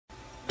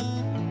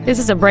This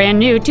is a brand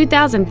new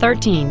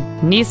 2013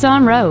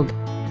 Nissan Rogue.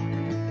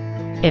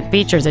 It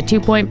features a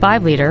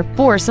 2.5-liter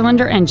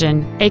four-cylinder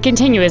engine, a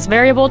continuous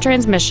variable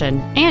transmission,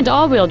 and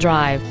all-wheel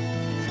drive.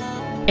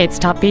 Its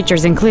top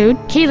features include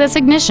keyless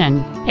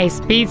ignition, a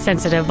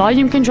speed-sensitive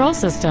volume control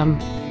system,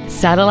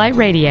 satellite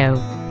radio,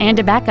 and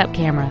a backup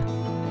camera.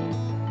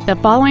 The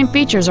following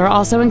features are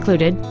also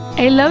included: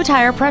 a low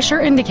tire pressure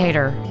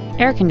indicator,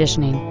 air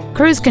conditioning,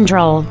 cruise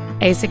control,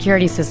 a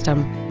security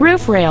system,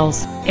 roof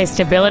rails, a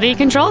stability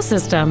control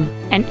system,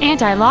 an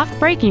anti-lock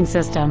braking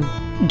system,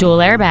 dual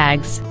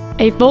airbags,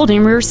 a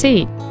folding rear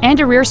seat, and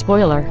a rear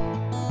spoiler.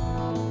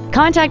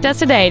 Contact us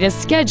today to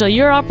schedule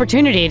your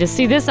opportunity to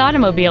see this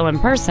automobile in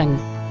person.